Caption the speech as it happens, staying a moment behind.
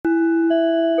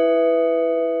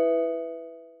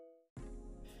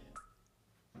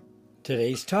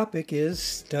Today's topic is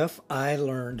stuff I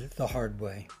learned the hard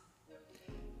way.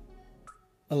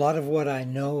 A lot of what I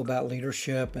know about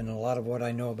leadership and a lot of what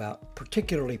I know about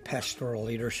particularly pastoral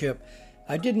leadership,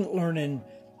 I didn't learn in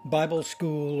Bible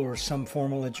school or some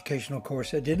formal educational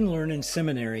course. I didn't learn in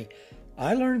seminary.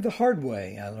 I learned the hard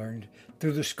way. I learned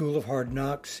through the School of Hard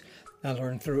Knocks. I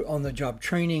learned through on-the-job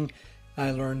training. I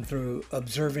learned through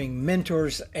observing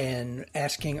mentors and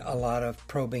asking a lot of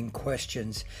probing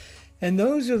questions. And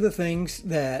those are the things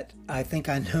that I think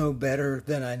I know better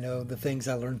than I know the things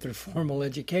I learned through formal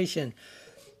education.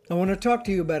 I want to talk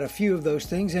to you about a few of those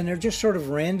things, and they're just sort of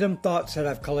random thoughts that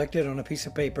I've collected on a piece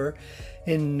of paper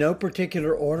in no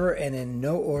particular order and in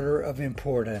no order of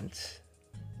importance.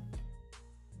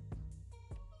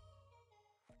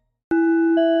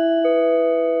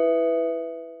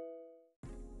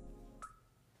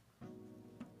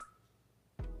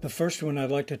 The first one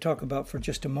I'd like to talk about for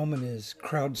just a moment is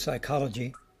crowd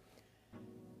psychology.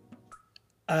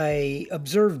 I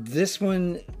observed this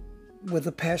one with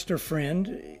a pastor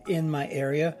friend in my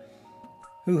area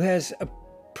who has a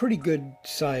pretty good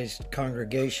sized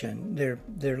congregation.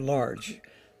 They're large,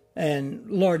 and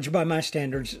large by my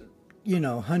standards,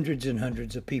 hundreds and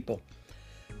hundreds of people.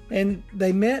 And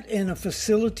they met in a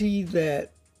facility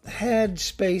that had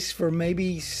space for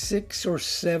maybe 600 or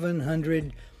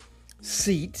 700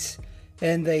 seats,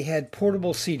 and they had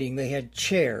portable seating. They had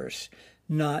chairs,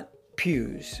 not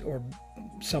pews or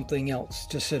something else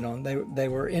to sit on. They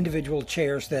were individual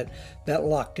chairs that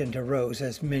locked into rows,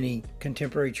 as many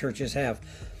contemporary churches have.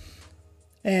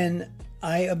 And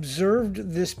I observed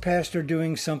this pastor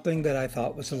doing something that I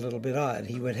thought was a little bit odd.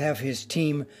 He would have his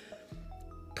team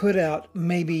put out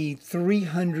maybe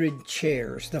 300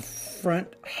 chairs. The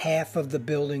front half of the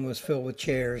building was filled with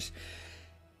chairs,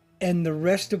 and the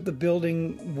rest of the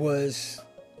building was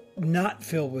not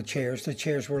filled with chairs. The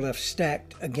chairs were left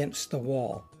stacked against the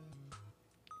wall.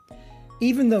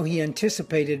 Even though he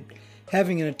anticipated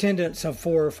having an attendance of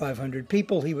 400 or 500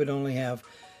 people, he would only have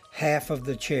half of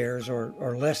the chairs,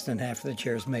 or less than half of the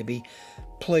chairs maybe,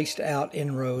 placed out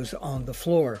in rows on the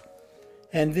floor.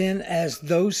 And then as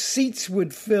those seats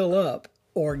would fill up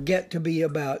or get to be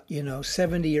about,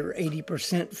 70 or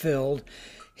 80% filled,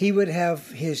 he would have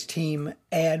his team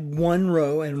add one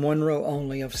row and one row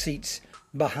only of seats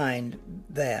behind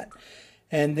that.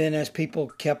 And then as people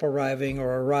kept arriving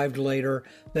or arrived later,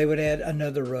 they would add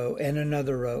another row and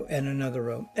another row and another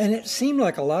row. And it seemed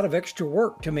like a lot of extra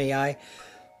work to me. I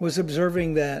was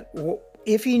observing that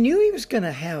if he knew he was going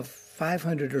to have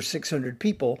 500 or 600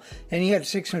 people and he had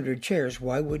 600 chairs,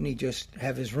 why wouldn't he just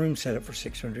have his room set up for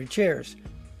 600 chairs?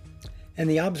 And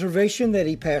the observation that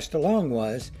he passed along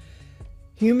was,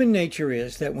 human nature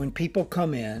is that when people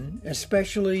come in,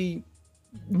 especially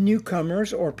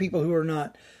newcomers or people who are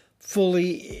not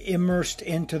fully immersed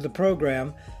into the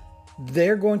program,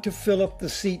 they're going to fill up the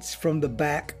seats from the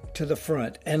back to the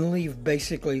front and leave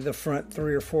basically the front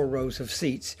 3 or 4 rows of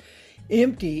seats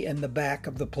empty and the back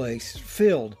of the place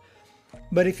filled.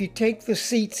 But if you take the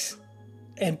seats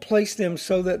and place them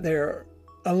so that there are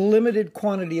a limited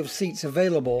quantity of seats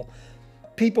available,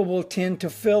 people will tend to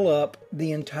fill up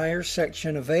the entire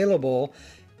section available,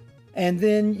 and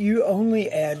then you only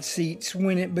add seats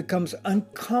when it becomes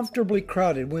uncomfortably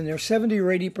crowded, when they're 70 or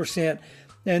 80%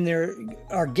 and there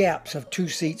are gaps of 2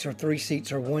 seats or 3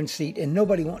 seats or 1 seat, and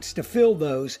nobody wants to fill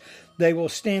those. They will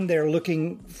stand there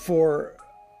looking for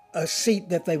a seat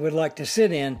that they would like to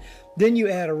sit in. Then you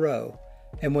add a row,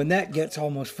 and when that gets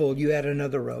almost full, you add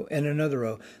another row and another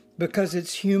row, because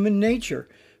it's human nature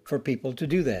for people to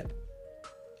do that.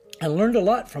 I learned a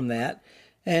lot from that.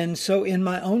 And so in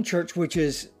my own church, which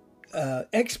is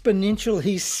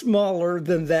exponentially smaller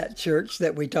than that church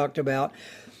that we talked about,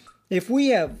 if we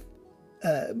have,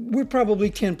 we're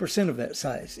probably 10% of that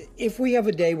size. If we have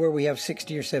a day where we have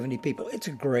 60 or 70 people, it's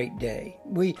a great day.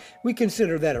 We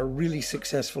consider that a really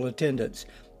successful attendance.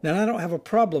 Now, I don't have a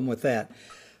problem with that.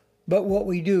 But what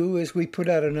we do is we put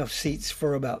out enough seats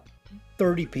for about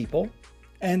 30 people,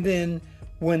 and then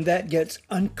when that gets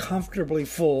uncomfortably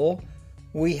full,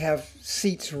 we have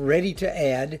seats ready to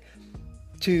add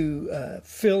to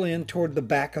fill in toward the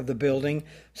back of the building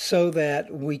so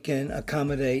that we can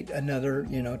accommodate another,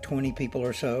 20 people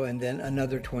or so, and then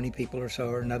another 20 people or so,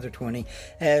 or another 20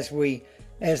 as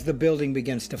the building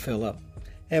begins to fill up.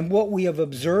 And what we have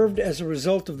observed as a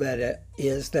result of that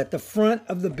is that the front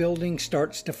of the building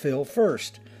starts to fill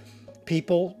first.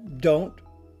 People don't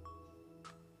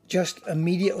just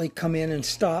immediately come in and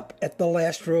stop at the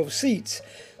last row of seats,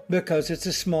 because it's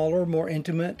a smaller, more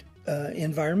intimate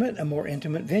environment, a more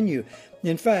intimate venue.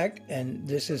 In fact, and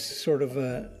this is sort of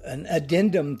an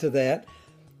addendum to that,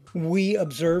 we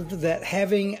observed that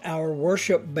having our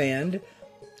worship band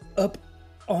up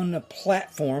on the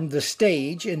platform, the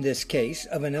stage in this case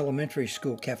of an elementary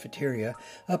school cafeteria,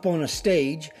 up on a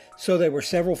stage, so they were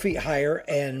several feet higher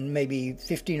and maybe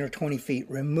 15 or 20 feet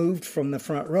removed from the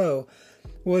front row,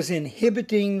 was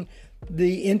inhibiting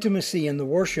the intimacy in the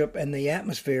worship and the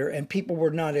atmosphere, and people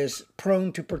were not as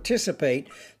prone to participate.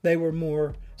 They were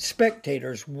more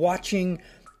spectators watching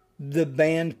the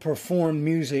band perform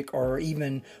music, or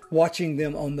even watching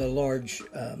them on the large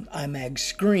IMAG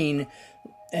screen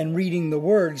and reading the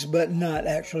words, but not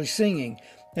actually singing.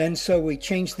 And so we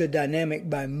changed the dynamic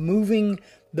by moving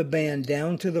the band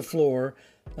down to the floor.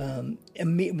 And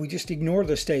we just ignore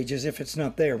the stage as if it's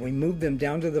not there. We move them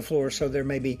down to the floor, so there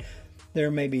may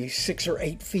be 6 or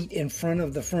 8 feet in front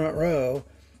of the front row,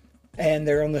 and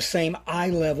they're on the same eye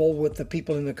level with the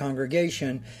people in the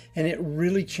congregation, and it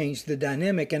really changed the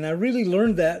dynamic. And I really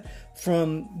learned that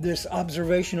from this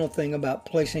observational thing about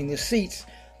placing the seats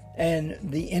and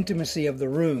the intimacy of the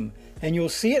room. And you'll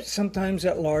see it sometimes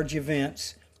at large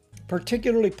events,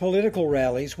 particularly political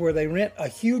rallies, where they rent a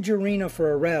huge arena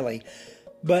for a rally,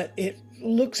 but it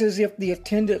looks as if the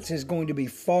attendance is going to be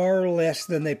far less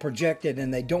than they projected,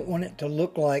 and they don't want it to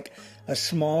look like a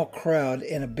small crowd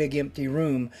in a big empty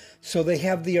room. So they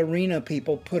have the arena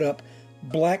people put up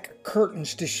black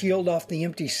curtains to shield off the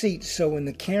empty seats, so when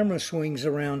the camera swings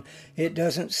around, it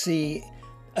doesn't see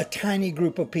a tiny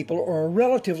group of people, or a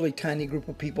relatively tiny group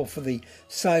of people for the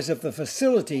size of the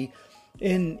facility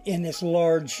in this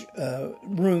large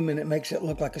room, and it makes it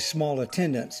look like a small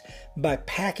attendance. By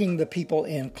packing the people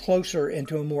in closer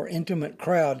into a more intimate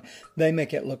crowd, they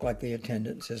make it look like the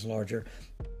attendance is larger.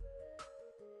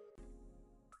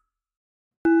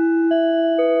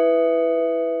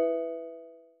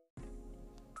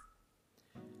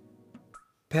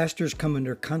 Pastors come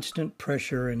under constant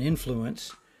pressure and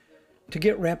influence to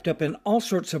get wrapped up in all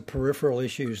sorts of peripheral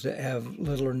issues that have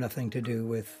little or nothing to do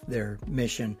with their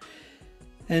mission.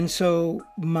 And so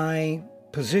my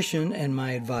position and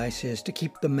my advice is to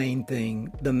keep the main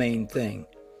thing the main thing.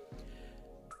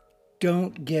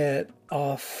 Don't get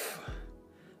off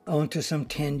onto some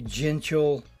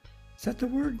tangential, is that the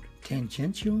word?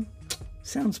 Tangential?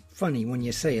 Sounds funny when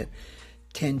you say it.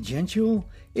 Tangential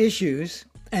issues,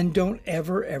 and don't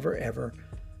ever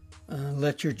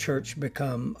let your church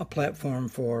become a platform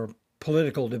for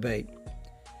political debate.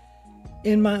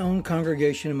 In my own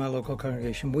congregation, in my local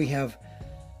congregation, we have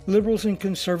liberals and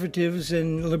conservatives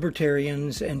and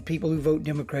libertarians and people who vote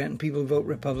Democrat and people who vote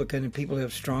Republican and people who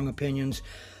have strong opinions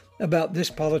about this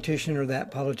politician or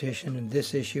that politician and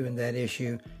this issue and that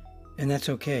issue, and that's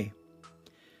okay.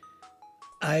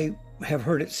 I have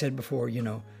heard it said before, you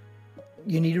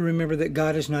need to remember that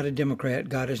God is not a Democrat,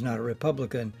 God is not a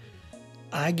Republican.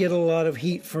 I get a lot of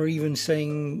heat for even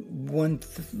saying one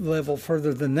level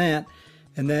further than that,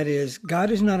 and that is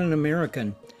God is not an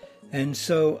American. And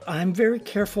so I'm very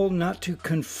careful not to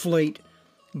conflate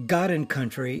God and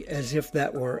country as if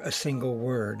that were a single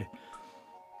word.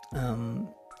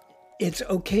 It's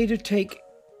okay to take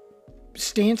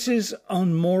stances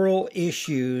on moral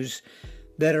issues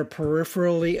that are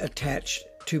peripherally attached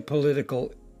to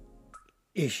political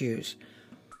issues.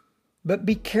 But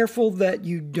be careful that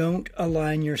you don't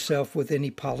align yourself with any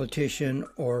politician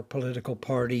or political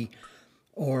party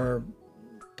or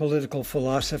political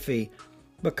philosophy,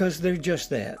 because they're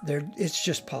just that. It's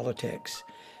just politics.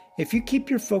 If you keep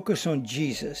your focus on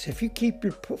Jesus, if you keep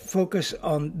your focus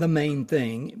on the main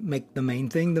thing, make the main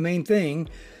thing the main thing,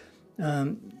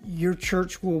 your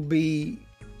church will be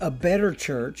a better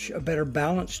church, a better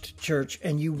balanced church,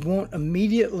 and you won't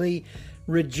immediately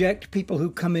reject people who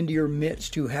come into your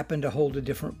midst who happen to hold a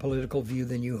different political view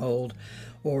than you hold,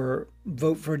 or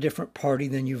vote for a different party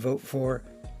than you vote for.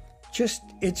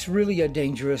 It's really a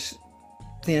dangerous,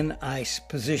 thin ice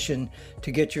position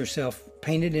to get yourself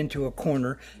painted into a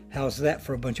corner. How's that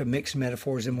for a bunch of mixed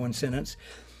metaphors in one sentence?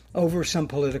 Over some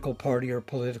political party or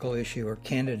political issue or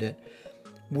candidate.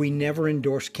 We never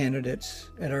endorse candidates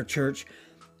at our church.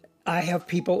 I have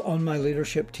people on my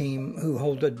leadership team who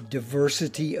hold a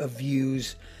diversity of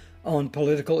views on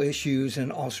political issues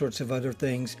and all sorts of other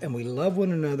things, and we love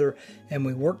one another and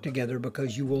we work together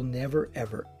because you will never,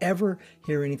 ever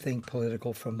hear anything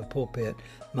political from the pulpit.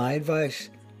 My advice,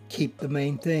 keep the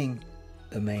main thing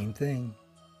the main thing.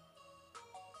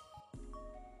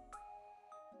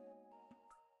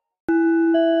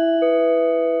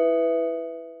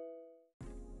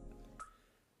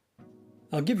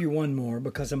 I'll give you one more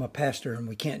because I'm a pastor and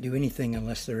we can't do anything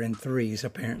unless they're in threes,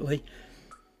 apparently.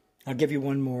 I'll give you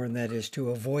one more, and that is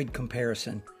to avoid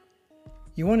comparison.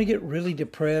 You want to get really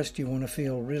depressed, you want to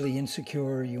feel really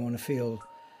insecure, you want to feel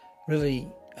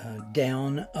really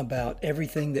down about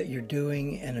everything that you're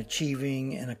doing and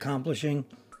achieving and accomplishing,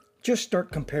 just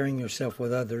start comparing yourself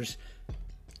with others.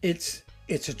 It's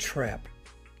a trap.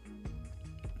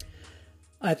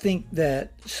 I think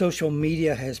that social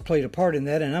media has played a part in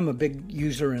that, and I'm a big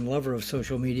user and lover of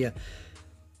social media.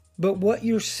 But what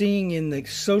you're seeing in the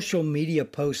social media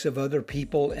posts of other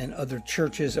people and other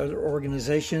churches, other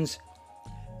organizations,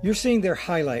 you're seeing their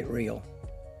highlight reel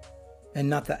and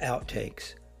not the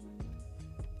outtakes.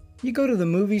 You go to the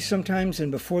movies sometimes,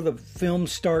 and before the film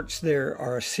starts, there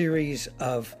are a series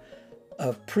of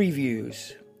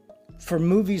previews for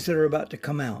movies that are about to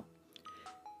come out.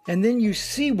 And then you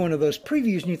see one of those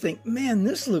previews and you think, man,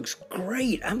 this looks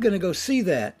great. I'm going to go see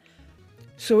that.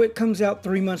 So it comes out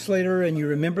 3 months later and you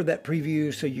remember that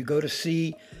preview. So you go to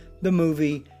see the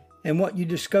movie. And what you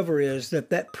discover is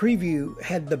that that preview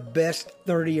had the best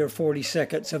 30 or 40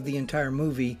 seconds of the entire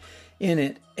movie in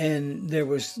it. And there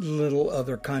was little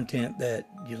other content that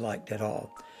you liked at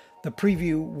all. The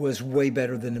preview was way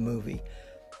better than the movie.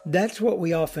 That's what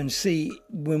we often see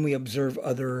when we observe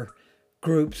other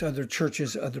groups, other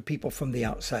churches, other people from the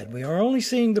outside. We are only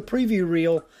seeing the preview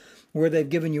reel where they've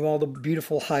given you all the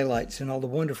beautiful highlights and all the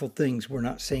wonderful things. We're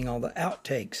not seeing all the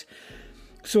outtakes.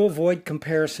 So avoid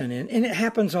comparison. And it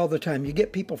happens all the time. You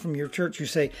get people from your church who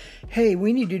say, hey,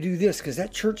 we need to do this because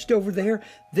that church over there,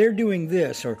 they're doing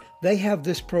this, or they have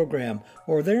this program,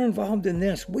 or they're involved in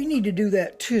this. We need to do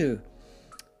that too.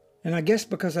 And I guess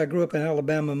because I grew up in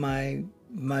Alabama,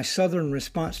 my southern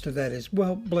response to that is,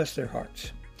 well, bless their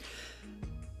hearts.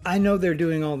 I know they're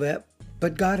doing all that,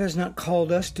 but God has not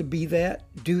called us to be that,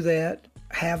 do that,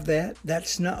 have that.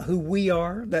 That's not who we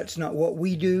are. That's not what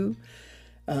we do.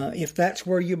 If that's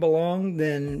where you belong,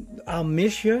 then I'll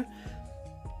miss you.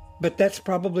 But that's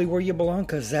probably where you belong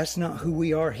because that's not who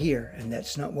we are here, and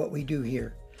that's not what we do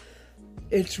here.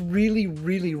 It's really,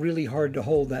 really, really hard to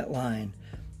hold that line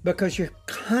because you're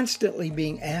constantly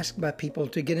being asked by people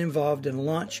to get involved and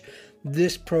launch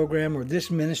this program or this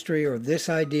ministry or this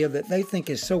idea that they think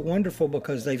is so wonderful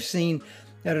because they've seen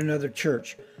at another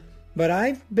church. But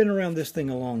I've been around this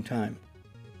thing a long time.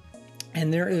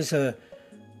 And there is a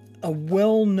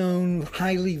well-known,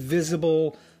 highly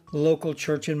visible local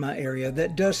church in my area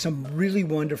that does some really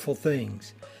wonderful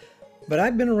things. But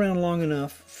I've been around long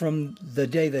enough from the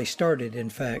day they started,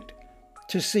 in fact,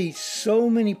 to see so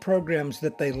many programs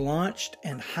that they launched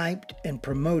and hyped and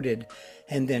promoted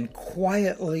and then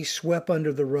quietly swept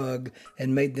under the rug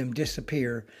and made them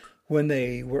disappear when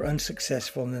they were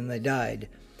unsuccessful and then they died.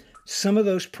 Some of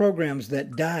those programs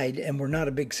that died and were not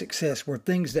a big success were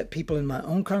things that people in my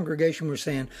own congregation were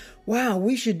saying, wow,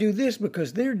 we should do this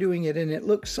because they're doing it and it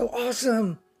looks so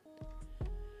awesome.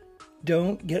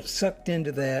 Don't get sucked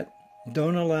into that.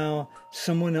 Don't allow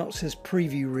someone else's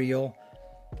preview reel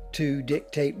to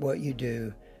dictate what you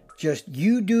do. Just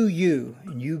you do you,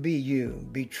 and you be you.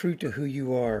 Be true to who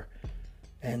you are.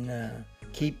 And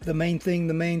keep the main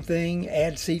thing.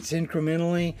 Add seats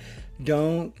incrementally.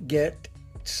 Don't get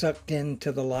sucked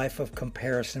into the life of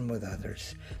comparison with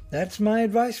others. That's my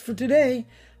advice for today.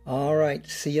 All right,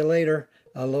 see you later.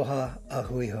 Aloha,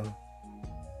 ahui ho.